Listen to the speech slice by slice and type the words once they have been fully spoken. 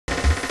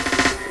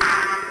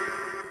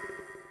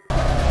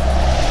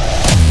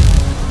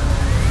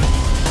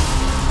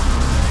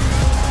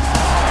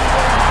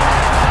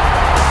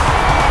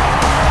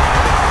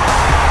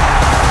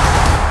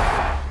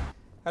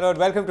episode.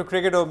 Welcome to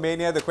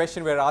CricketOMania. The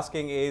question we're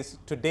asking is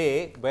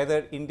today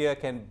whether India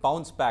can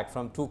bounce back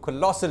from two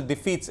colossal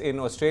defeats in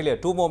Australia.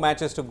 Two more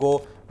matches to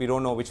go. We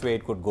don't know which way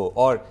it could go.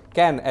 Or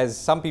can, as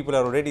some people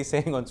are already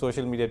saying on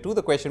social media, to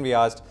the question we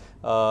asked,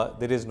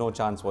 there is no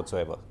chance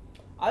whatsoever.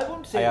 I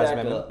won't say Ayaz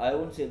that. Memon. I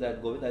won't say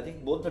that, Govind. I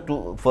think both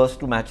the first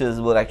two matches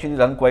were actually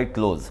run quite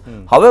close.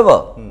 However,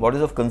 what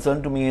is of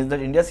concern to me is that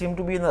India seemed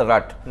to be in a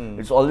rut.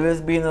 It's always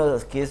been a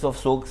case of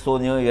so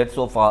near yet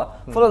so far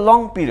for a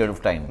long period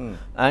of time.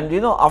 And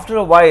after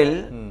a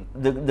while,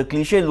 the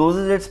cliche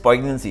loses its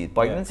poignancy.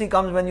 Poignancy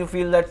comes when you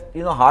feel that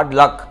hard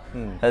luck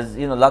has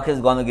luck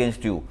has gone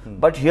against you.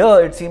 But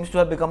here it seems to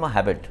have become a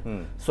habit.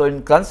 So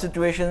in crunch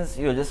situations,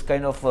 you're just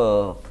kind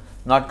of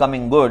not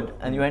coming good,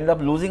 and you end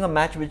up losing a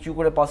match which you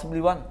could have possibly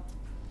won.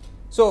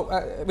 So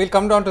we'll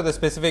come down to the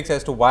specifics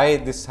as to why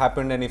this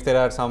happened and if there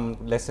are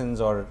some lessons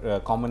or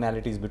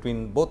commonalities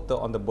between both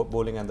on the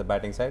bowling and the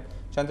batting side.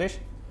 Chandresh?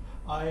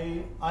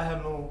 I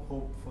have no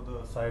hope for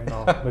the side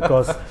now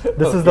because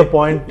this is the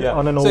point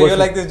on an over. So you're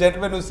like this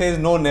gentleman who says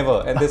no,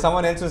 never, and there's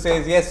someone else who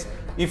says yes,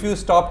 if you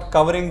stopped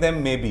covering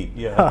them, maybe.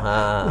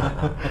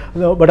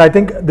 No, but I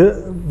think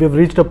we've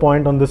reached a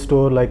point on this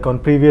tour, like on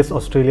previous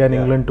Australia and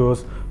England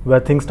tours, where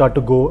things start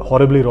to go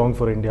horribly wrong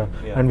for India,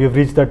 and we've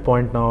reached that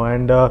point now.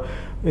 And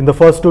in the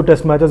first two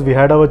test matches, we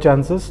had our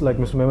chances, like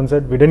Mr. Memon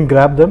said, we didn't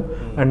grab them,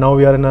 and now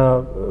we are in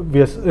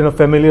a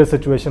familiar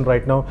situation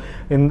right now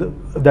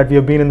that we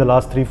have been in the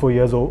last 3-4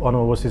 years on an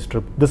overseas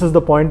trip. This is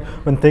the point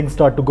when things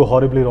start to go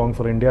horribly wrong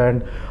for India,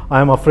 and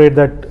I am afraid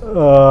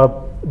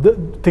that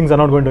things are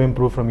not going to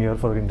improve from here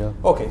for India.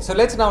 Okay, so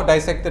let's now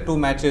dissect the two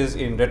matches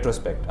in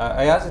retrospect.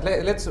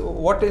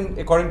 What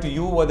according to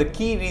you were the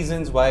key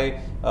reasons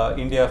why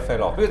India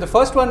fell off? Because the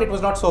first one, it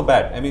was not so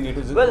bad. I mean, it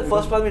was... Well, the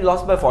first one we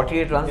lost by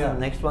 48 runs, and the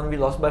next one we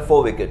lost by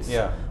 4 wickets.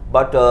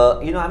 But,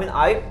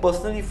 I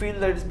personally feel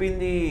that it's been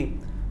the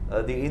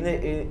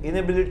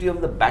inability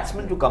of the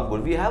batsmen to come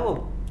good. We have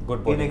a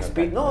good bowling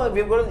attack. No,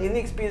 we've got an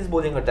inexperienced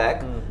bowling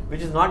attack,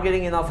 which is not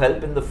getting enough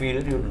help in the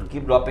field. You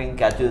keep dropping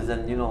catches,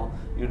 and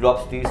you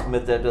drop Steve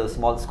Smith at a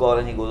small score,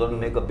 and he goes on to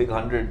make a big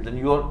 100. Then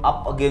you are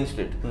up against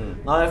it.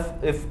 Now,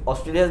 if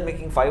Australia is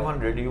making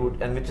 500,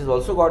 and which has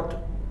also got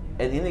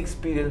an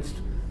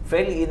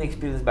fairly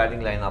inexperienced batting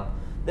lineup,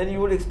 then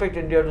you would expect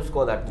India to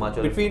score that much.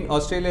 Between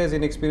Australia's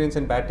inexperience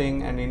in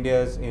batting and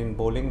India's in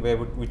bowling,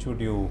 which would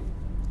you?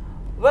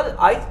 Well,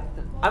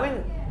 I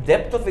mean,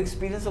 depth of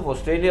experience of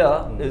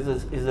Australia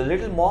is a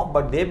little more,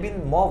 but they've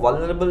been more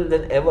vulnerable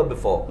than ever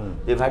before.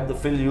 They've had the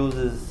Phil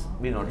Hughes'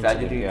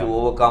 tragedy to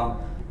overcome.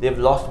 They've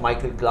lost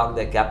Michael Clarke,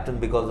 their captain,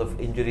 because of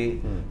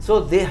injury. So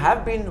they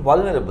have been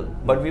vulnerable,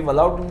 but we've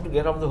allowed them to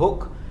get off the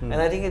hook. And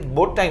I think at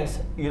both times,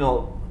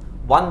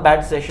 one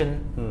bad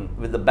session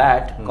with the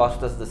bat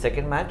cost us the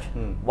second match,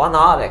 1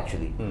 hour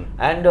actually.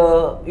 And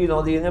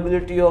the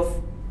inability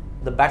of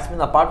the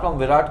batsmen, apart from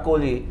Virat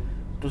Kohli,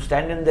 to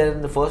stand in there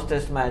in the first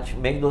test match,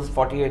 make those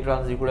 48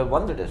 runs, you could have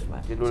won the test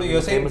match. So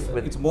you're saying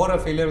it's more a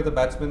failure of the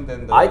batsman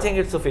than the... I think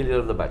it's a failure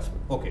of the batsman.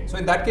 Okay, so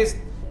in that case,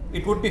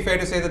 it would be fair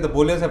to say that the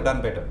bowlers have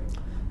done better.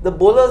 The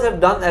bowlers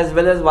have done as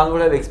well as one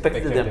would have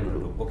expected them to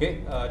do.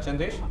 Okay,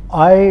 Chandresh?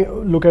 I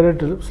look at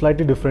it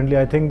slightly differently.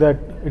 I think that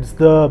it's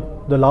the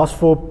last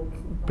 4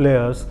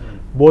 players,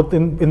 both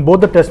in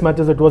both the test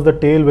matches, it was the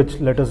tail which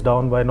let us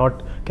down by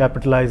not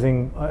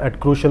capitalizing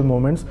at crucial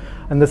moments.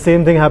 And the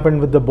same thing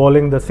happened with the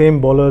bowling. The same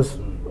bowlers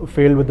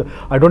failed with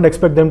I don't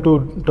expect them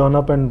to turn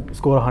up and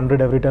score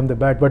 100 every time they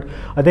bat, but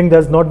I think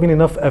there's not been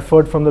enough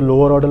effort from the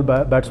lower order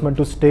batsmen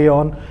to stay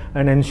on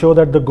and ensure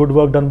that the good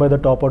work done by the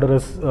top order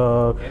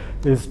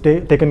is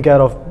taken care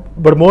of.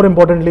 But more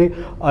importantly,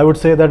 I would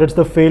say that it's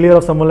the failure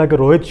of someone like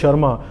Rohit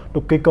Sharma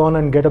to kick on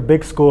and get a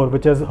big score,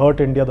 which has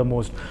hurt India the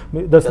most.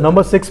 The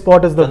number 6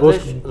 spot is the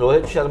worst.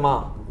 Rohit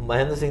Sharma,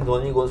 Mahendra Singh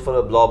Dhoni goes for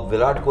a blob,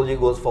 Virat Kohli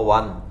goes for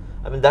 1.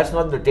 I mean, that's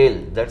not the tail.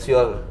 That's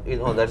your,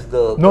 that's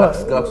the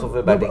crux of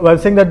your batting. I'm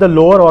saying that the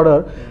lower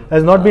order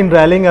has not been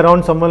rallying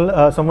around someone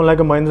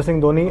like a Mahendra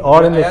Singh Dhoni,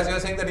 or as you're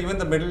saying that even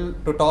the middle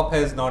to top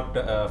has not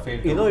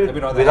failed.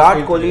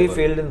 Virat Kohli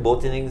failed in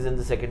both innings in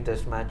the second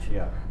test match.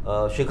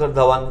 Shikhar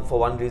Dhawan, for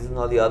one reason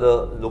or the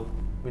other,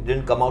 we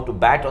didn't come out to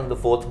bat on the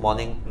 4th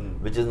morning,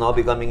 which is now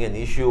becoming an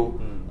issue.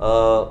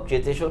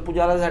 Cheteshwar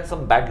Pujara has had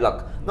some bad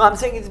luck. No, I'm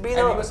saying it's been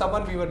he was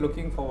someone we were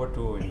looking forward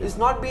to. It's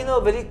not been a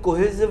very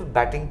cohesive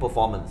batting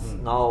performance.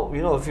 Now,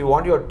 if you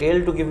want your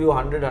tail to give you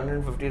 100,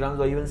 150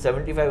 runs or even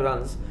 75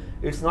 runs,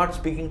 it's not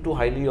speaking too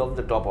highly of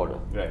the top order.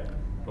 Right.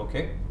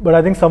 Okay. But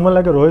I think someone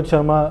like a Rohit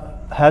Sharma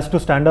has to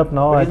stand up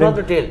now. But he's not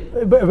the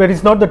tail. But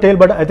it's not the tail,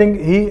 but I think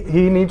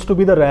he needs to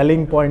be the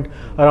rallying point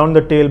around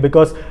the tail,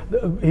 because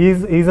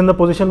he's in the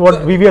position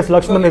what VVS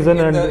Lakshman is in.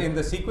 In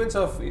the sequence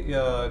of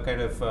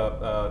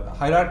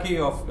hierarchy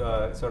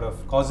of sort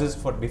of causes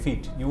for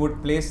defeat, you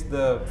would place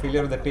the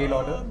failure of the tail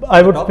order?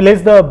 I would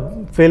place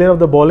the failure of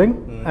the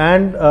bowling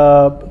and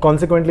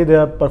consequently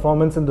their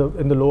performance in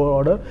the lower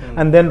order,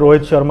 and then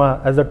Rohit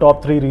Sharma as the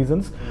top 3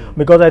 reasons,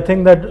 because I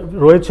think that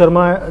Rohit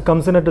Sharma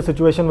comes in at a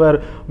situation where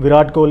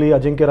Virat Kohli,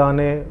 Ajinkya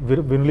Rahane,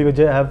 Virli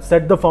Vijay have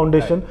set the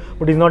foundation,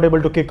 but he's not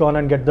able to kick on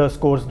and get the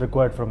scores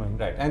required from him.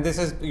 Right, and this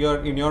is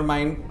in your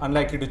mind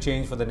unlikely to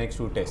change for the next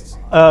 2 tests,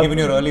 given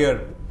your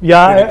earlier.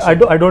 Yeah,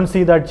 I don't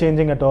see that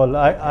changing at all.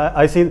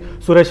 I see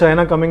Suresh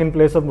Raina coming in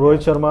place of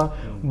Rohit Sharma,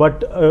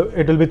 but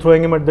it will be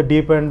throwing him at the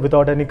deep end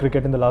without any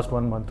cricket in the last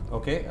 1 month.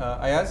 Okay,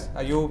 Ayaz,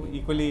 are you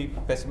equally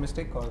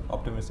pessimistic or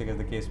optimistic as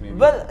the case may be?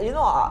 Well,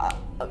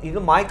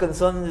 my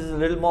concern is a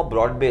little more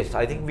broad-based.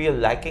 I think we are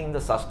lacking the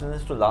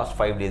sustenance to last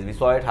 5 days. We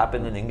saw it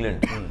happen in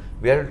England.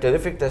 We had a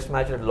terrific test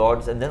match at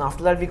Lord's, and then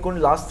after that we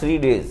couldn't last 3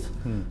 days.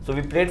 So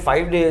we played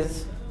 5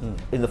 days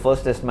in the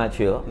first test match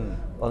here.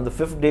 On the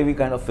 5th day we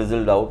kind of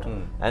fizzled out,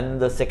 and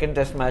the second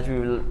test match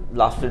we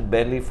lasted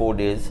barely 4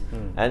 days,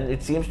 and it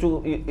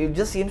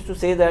just seems to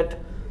say that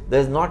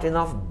there's not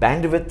enough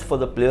bandwidth for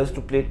the players to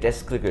play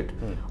test cricket.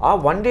 Our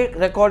one-day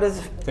record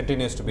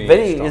continues to be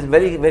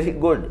very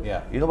good.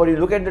 Yeah. But you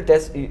look at the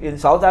test in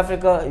South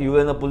Africa, you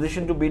were in a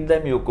position to beat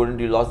them, you couldn't,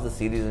 you lost the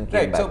series and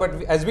came back. So,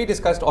 but as we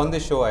discussed on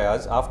this show,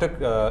 Ayaz,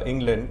 after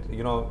England,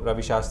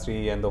 Ravi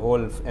Shastri and the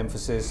whole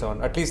emphasis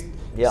on, at least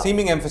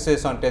seeming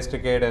emphasis on test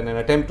cricket and an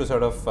attempt to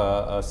sort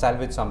of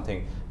salvage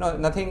something,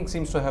 nothing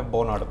seems to have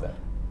borne out of that.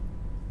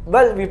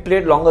 Well, we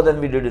played longer than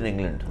we did in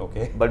England,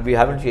 okay, but we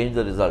haven't changed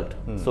the result.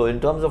 So in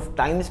terms of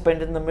time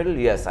spent in the middle,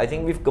 yes, I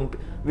think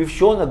we've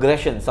shown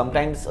aggression,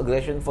 sometimes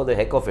aggression for the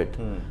heck of it.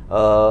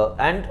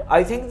 And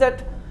I think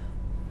that,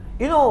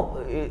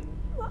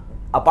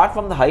 apart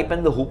from the hype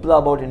and the hoopla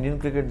about Indian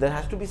cricket, there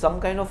has to be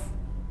some kind of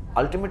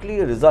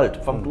ultimately a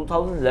result. From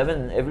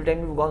 2011, every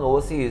time we've gone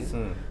overseas,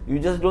 you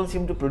just don't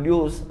seem to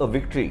produce a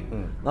victory.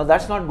 Now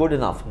that's not good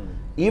enough.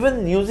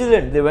 Even New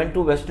Zealand, they went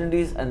to West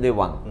Indies and they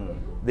won.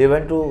 They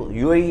went to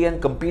UAE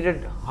and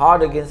competed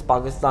hard against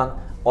Pakistan,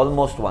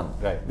 almost won.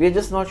 Right. We are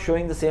just not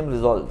showing the same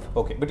resolve.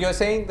 Okay, but you're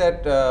saying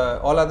that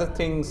all other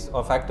things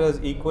or factors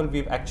equal,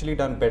 we've actually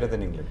done better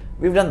than England.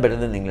 We've done better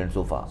than England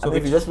so far. So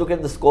if you just look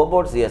at the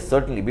scoreboards, yes,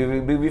 certainly.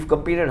 We've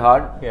competed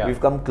hard,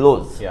 we've come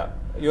close. Yeah.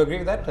 You agree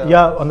with that?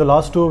 Yeah, on the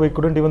last 2 we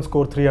couldn't even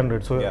score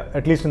 300. So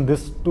at least in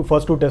this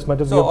first two test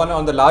matches. So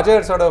on the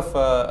larger sort of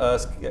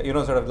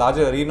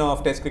larger arena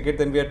of test cricket,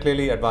 then we are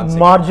clearly advancing.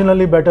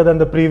 Marginally better than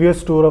the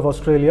previous tour of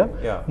Australia.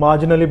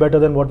 Marginally better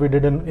than what we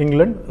did in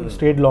England.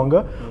 Stayed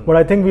longer. But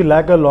I think we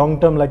lack a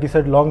long-term, like you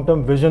said,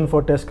 long-term vision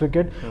for test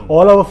cricket.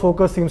 All our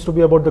focus seems to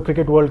be about the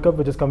Cricket World Cup,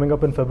 which is coming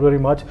up in February,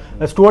 March.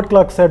 As Stuart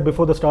Clark said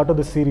before the start of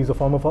this series, a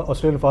former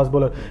Australian fast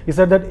bowler, he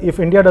said that if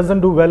India doesn't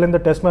do well in the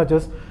test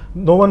matches,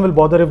 no one will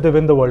bother if they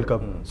win the World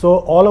Cup. So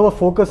all our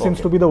focus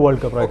seems to be the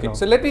World Cup right now.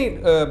 So let me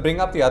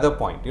bring up the other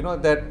point.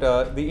 That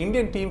the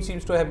Indian team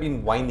seems to have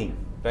been whining,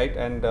 right?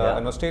 And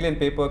an Australian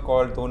paper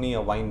called Dhoni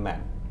a wine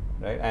man,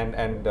 right?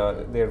 And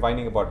they're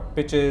whining about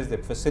pitches, the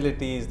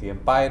facilities, the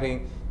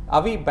umpiring.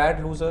 Are we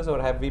bad losers,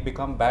 or have we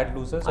become bad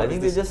losers? I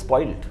think we're just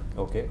spoiled.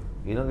 Okay.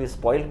 We're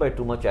spoiled by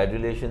too much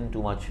adulation,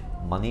 too much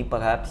money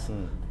perhaps,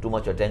 too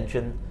much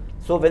attention.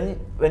 So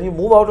when you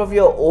move out of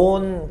your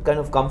own kind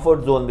of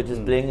comfort zone, which is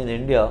playing in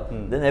India,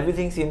 then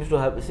everything seems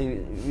to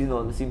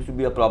seems to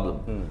be a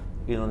problem.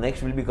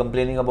 Next we'll be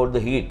complaining about the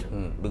heat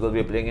because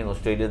we're playing in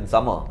Australia in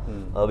summer.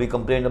 We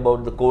complained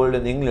about the cold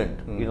in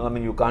England.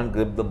 You can't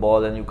grip the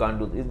ball and you can't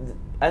do it.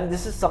 And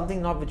this is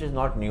something which is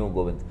not new,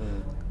 Govind.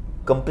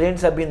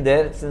 Complaints have been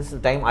there since the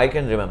time I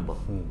can remember.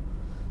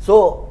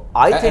 So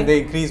I think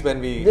they increase when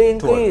we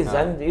increase,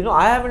 and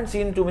I haven't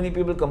seen too many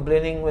people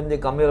complaining when they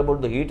come here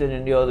about the heat in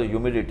India or the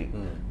humidity.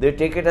 They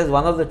take it as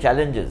one of the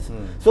challenges.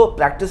 So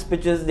practice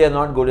pitches, they are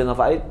not good enough.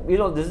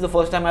 This is the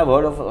first time I've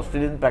heard of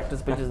Australian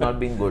practice pitches not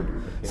being good.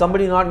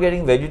 Somebody not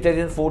getting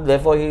vegetarian food,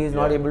 therefore he is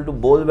not able to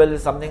bowl well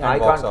is something I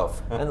can't.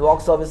 And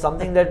walks off is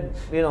something that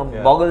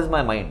boggles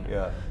my mind.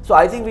 So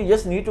I think we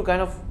just need to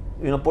kind of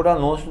put our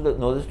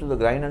noses to the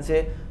grind and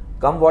say,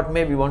 come what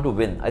may, we want to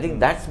win. I think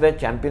that's where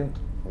champion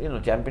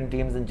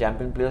teams and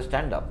champion players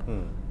stand up.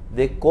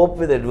 They cope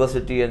with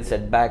adversity and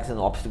setbacks and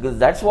obstacles.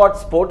 That's what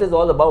sport is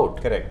all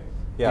about. Correct.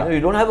 Yeah. You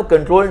don't have a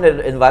controlled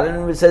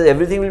environment which says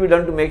everything will be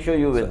done to make sure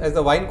you win. So has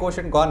the wine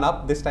quotient gone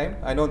up this time?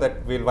 I know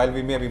that while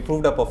we may have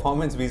improved our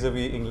performance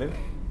vis-a-vis England.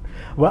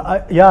 Well,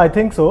 I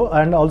think so.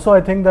 And also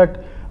I think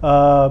that,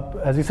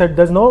 as you said,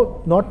 there's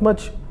not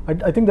much.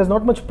 I think there's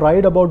not much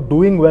pride about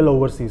doing well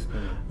overseas.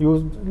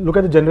 You look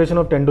at the generation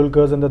of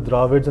Tendulkars and the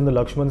Dravids and the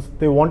Lakshmans,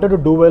 they wanted to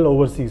do well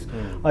overseas.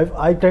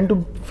 I tend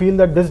to feel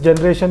that this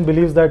generation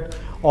believes that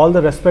all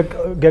the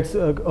respect gets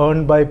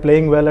earned by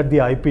playing well at the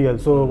IPL.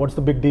 So what's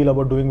the big deal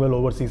about doing well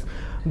overseas?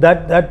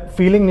 That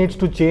feeling needs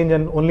to change,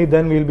 and only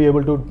then we'll be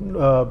able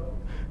to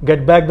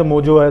get back the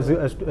mojo,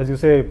 as you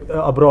say,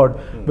 abroad,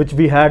 which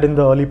we had in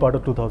the early part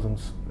of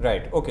 2000s.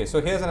 Right. Okay.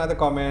 So here's another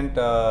comment.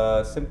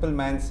 Simple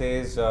Man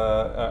says,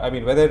 I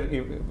mean,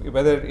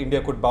 whether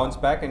India could bounce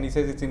back, and he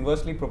says it's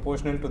inversely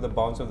proportional to the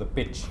bounce of the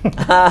pitch.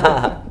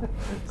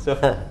 So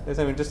there's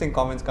some interesting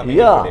comments coming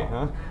in today.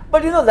 Huh?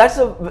 But you know,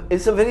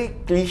 it's a very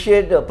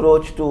cliched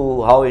approach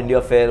to how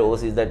India fare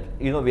overseas, that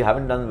you know we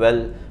haven't done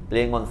well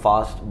playing on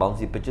fast,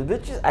 bouncy pitches,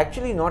 which is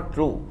actually not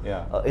true.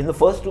 Yeah. In the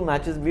first 2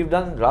 matches, we've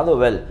done rather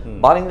well,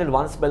 barring that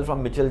one spell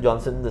from Mitchell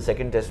Johnson in the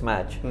second Test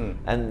match.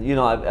 And you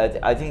know,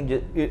 I think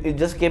it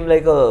just came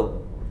like a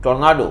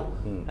tornado,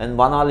 and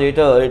 1 hour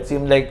later, it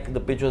seemed like the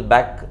pitch was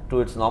back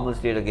to its normal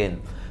state again.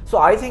 So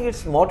I think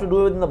it's more to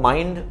do with the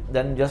mind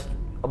than just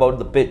about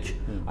the pitch.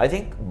 I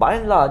think by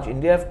and large,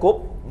 India have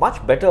coped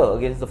much better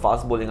against the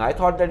fast bowling. I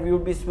thought that we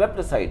would be swept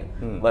aside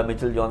by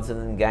Mitchell Johnson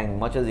and gang,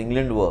 much as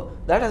England were.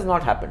 That has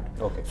not happened.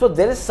 Okay. So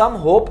there is some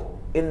hope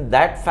in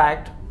that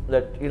fact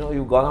that you know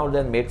you've gone out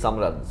there and made some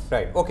runs.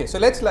 Right. Okay. So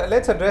let's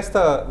address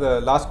the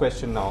last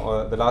question now,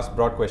 or the last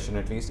broad question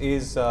at least.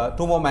 Is 2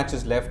 more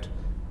matches left?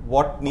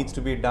 What needs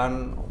to be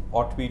done?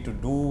 Ought we to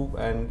do?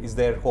 And is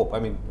there hope? I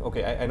mean,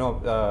 okay, I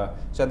know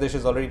Chandresh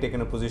has already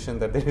taken a position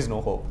that there is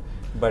no hope.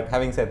 But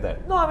having said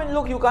that, no, I mean,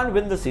 look, you can't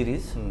win the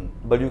series,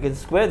 but you can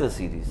square the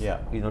series. Yeah.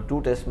 You know,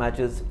 2 Test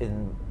matches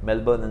in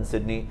Melbourne and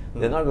Sydney,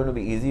 they're not going to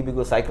be easy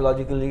because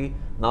psychologically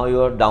now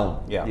you're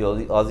down. Yeah. The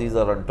Aussies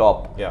are on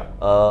top. Yeah.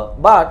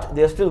 But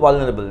they're still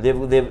vulnerable.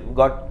 They've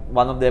got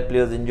one of their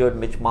players injured,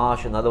 Mitch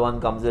Marsh. Another one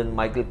comes in,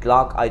 Michael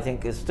Clarke. I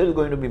think is still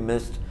going to be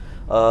missed.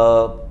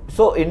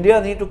 So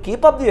India need to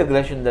keep up the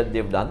aggression that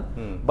they've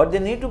done, but they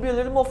need to be a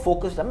little more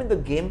focused. I mean, the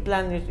game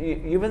plan is,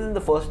 even in the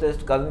first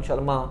Test, Karan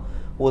Sharma,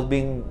 who was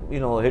being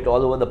hit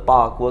all over the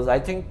park, was I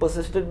think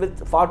persisted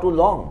with far too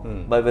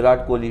long by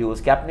Virat Kohli, who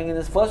was captaining in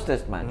his first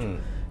Test match.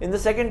 In the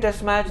second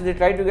Test match, they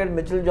tried to get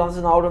Mitchell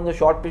Johnson out on the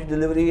short pitch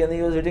delivery, and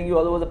he was hitting you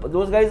all over the.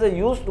 Those guys are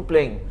used to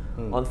playing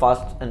on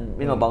fast and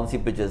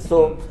bouncy pitches.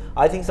 So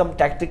I think some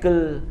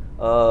tactical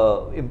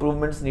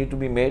improvements need to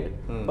be made,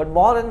 but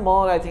more and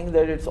more I think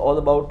that it's all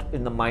about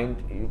in the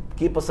mind. You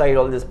keep aside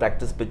all these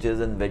practice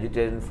pitches and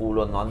vegetarian food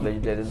or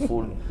non-vegetarian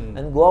food,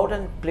 and go out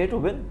and play to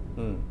win.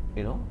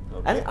 Okay.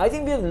 And I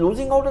think we are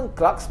losing out on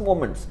crux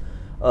moments.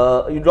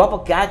 You drop a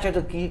catch at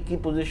a key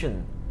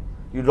position,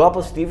 you drop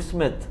a Steve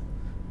Smith,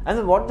 and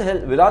then what the hell?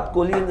 Virat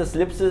Kohli in the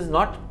slips is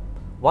not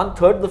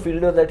 1/3 the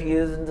fielder that he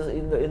is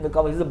in the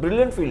cover. He's a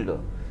brilliant fielder,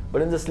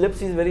 but in the slips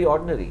he's very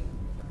ordinary.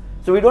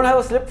 So we don't have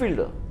a slip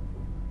fielder.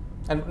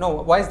 And no,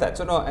 why is that?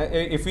 So no,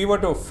 if we were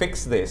to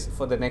fix this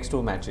for the next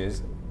 2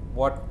 matches,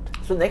 what?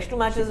 So next 2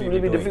 matches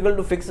will be difficult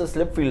to fix a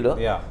slip fielder.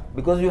 Yeah.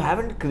 Because you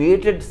haven't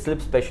created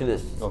slip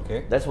specialists.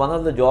 Okay. That's one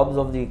of the jobs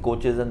of the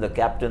coaches and the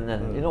captain,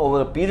 and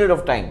over a period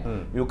of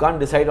time, you can't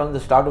decide on the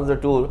start of the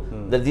tour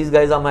that these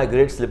guys are my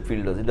great slip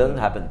fielders. It doesn't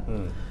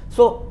happen.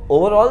 So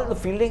overall, the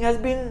fielding has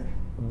been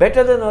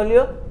better than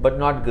earlier, but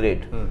not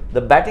great.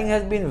 The batting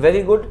has been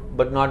very good,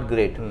 but not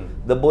great.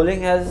 The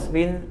bowling has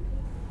been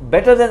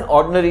better than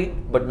ordinary,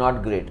 but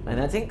not great. And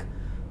I think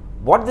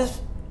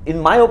in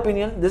my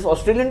opinion, this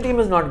Australian team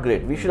is not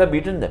great. We should have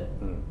beaten them.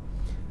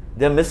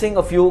 They're missing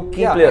a few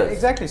key players.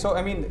 Exactly. So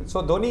I mean,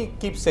 so Dhoni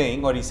keeps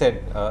saying, or he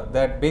said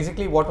that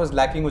basically what was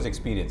lacking was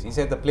experience. He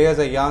said the players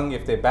are young.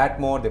 If they bat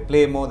more, they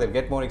play more, they'll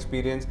get more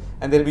experience,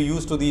 and they'll be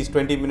used to these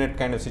 20-minute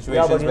kind of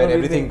situations where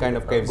everything kind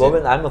of caves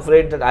Govind, I'm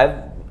afraid that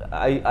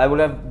I would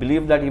have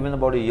believed that even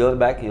about a year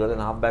and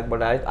a half back,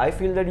 but I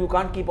feel that you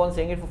can't keep on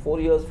saying it for 4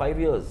 years, 5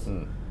 years.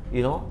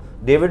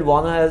 David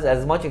Warner has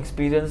as much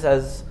experience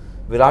as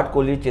Virat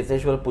Kohli,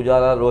 Cheteshwar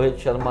Pujara, Rohit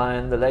Sharma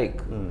and the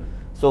like.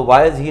 So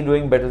why is he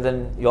doing better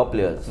than your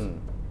players?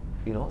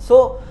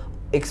 So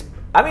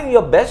I mean,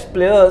 your best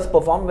players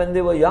performed when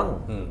they were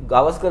young.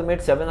 Gavaskar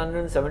made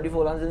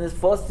 774 runs in his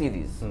first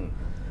series.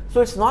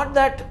 So it's not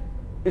that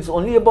it's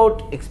only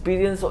about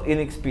experience or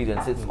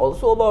inexperience. It's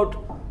also about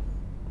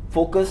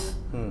focus.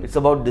 It's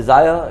about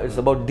desire. It's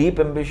about deep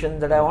ambition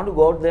that I want to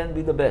go out there and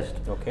be the best.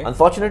 Okay.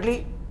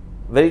 Unfortunately,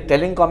 very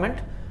telling comment,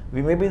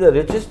 we may be the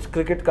richest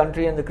cricket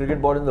country and the cricket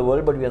board in the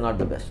world, but we are not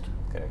the best.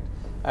 Correct.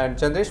 And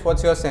Chandresh,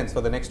 what's your sense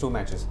for the next 2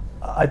 matches?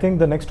 I think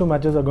the next 2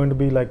 matches are going to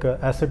be like an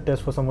acid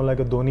test for someone like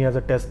a Dhoni as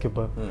a test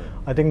skipper.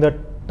 I think that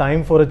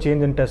time for a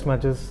change in test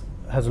matches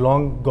has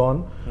long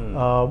gone.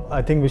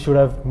 I think we should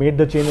have made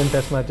the change in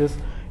test matches.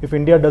 If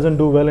India doesn't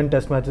do well in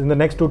test matches, in the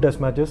next 2 test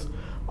matches,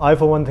 I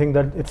for one think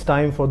that it's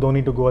time for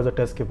Dhoni to go as a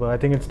test skipper. I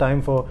think it's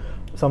time for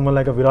someone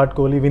like a Virat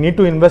Kohli. We need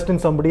to invest in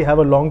somebody, have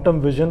a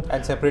long-term vision.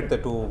 And separate the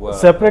two.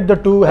 Separate the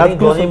two. I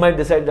think Dhoni might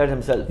decide that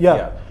himself.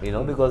 Yeah.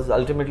 Because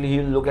ultimately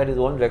he'll look at his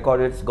own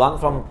record. It's gone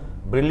from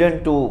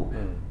brilliant to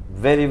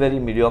very, very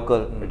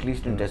mediocre, at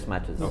least in test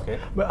matches. Okay.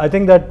 But I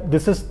think that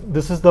this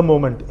is the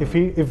moment.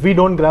 If we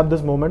don't grab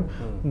this moment,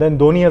 then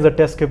Dhoni as a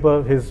test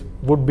skipper, his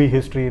would be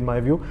history in my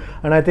view.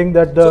 And I think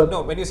that the so,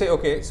 no, when you say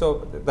okay,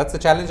 so that's the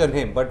challenge on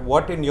him. But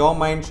what in your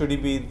mind should he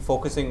be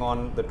focusing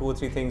on, the 2 or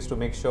 3 things to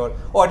make sure,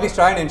 or at least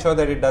try and ensure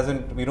that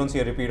we don't see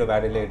a repeat of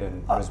Adelaide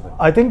and Brisbane?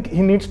 I think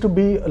he needs to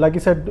be, like you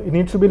said, he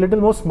needs to be a little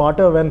more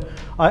smarter. When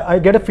I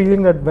get a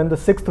feeling that when the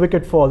 6th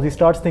wicket falls, he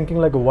starts thinking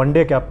like a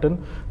one-day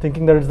captain,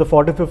 thinking that it's the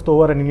 45th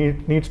over and he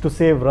needs to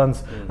save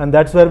runs, and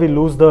that's where we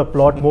lose the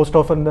plot most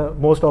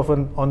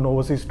often on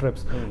overseas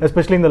trips,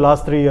 especially in the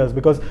last 3 years,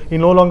 because he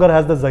no longer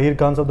has the Zahir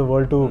Khans of the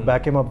world to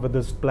back him up with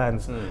his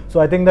plans. So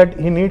I think that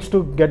he needs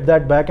to get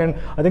that back, and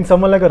I think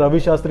someone like a Ravi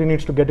Shastri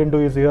needs to get into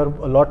his ear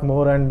a lot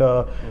more and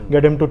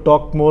get him to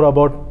talk more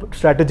about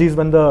strategies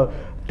when the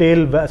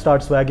tail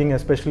starts wagging,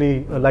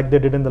 especially like they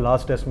did in the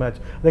last test match.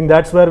 I think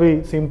that's where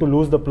we seem to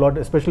lose the plot,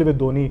 especially with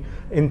Dhoni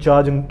in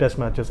charge in test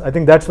matches. I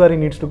think that's where he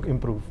needs to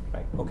improve.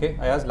 Right. Okay,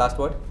 Ayaz, last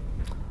word.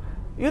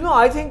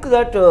 I think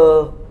that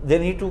they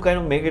need to kind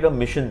of make it a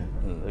mission.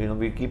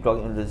 We keep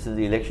talking, this is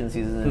the election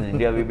season in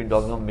India, we've been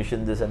talking of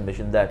mission this and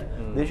mission that.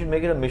 They should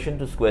make it a mission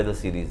to square the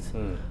series.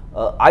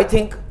 I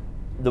think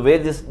the way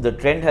the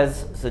trend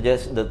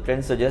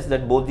suggests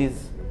that both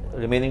these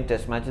remaining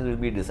test matches will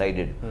be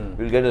decided.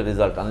 We'll get a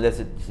result unless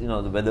it's,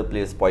 the weather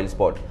plays spoil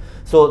sport.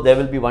 So there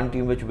will be one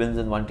team which wins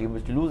and one team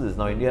which loses.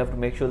 Now India have to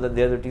make sure that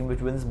they're the team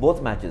which wins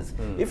both matches.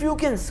 If you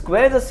can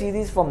square the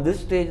series from this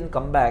stage and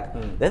come back,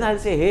 then I'll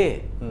say,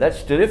 hey,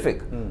 that's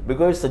terrific,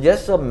 because it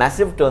suggests a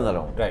massive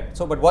turnaround. Right.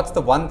 So, but what's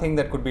the one thing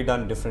that could be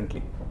done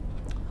differently?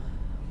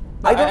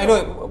 I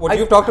know what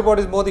you've talked about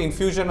is more the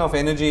infusion of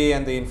energy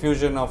and the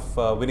infusion of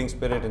winning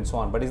spirit and so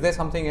on. But is there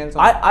something else?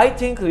 I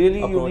think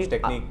really approach, you need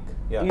technique.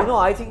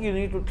 I think you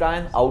need to try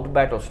and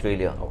outbat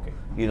Australia. Okay.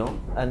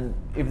 And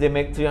if they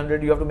make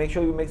 300, you have to make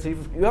sure you make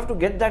 350. You have to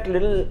get that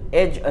little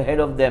edge ahead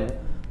of them,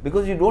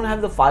 because you don't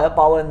have the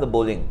firepower in the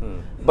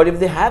bowling. But if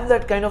they have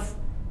that kind of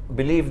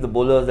belief, the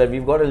bowlers, that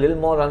we've got a little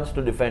more runs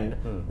to defend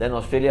than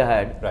Australia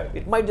had,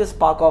 it might just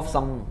spark off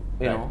some,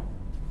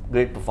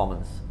 great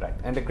performance. Right.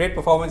 And a great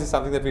performance is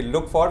something that we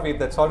look for.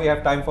 That's all we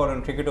have time for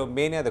on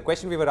CricketOMania. The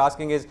question we were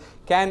asking is,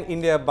 can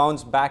India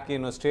bounce back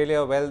in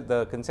Australia? Well,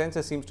 the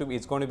consensus seems to be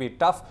it's going to be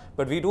tough,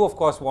 but we do of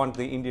course want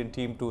the Indian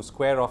team to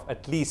square off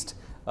at least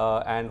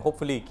and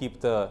hopefully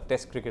keep the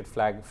Test cricket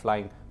flag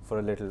flying for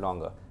a little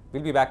longer.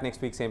 We'll be back next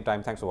week, same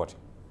time. Thanks for watching.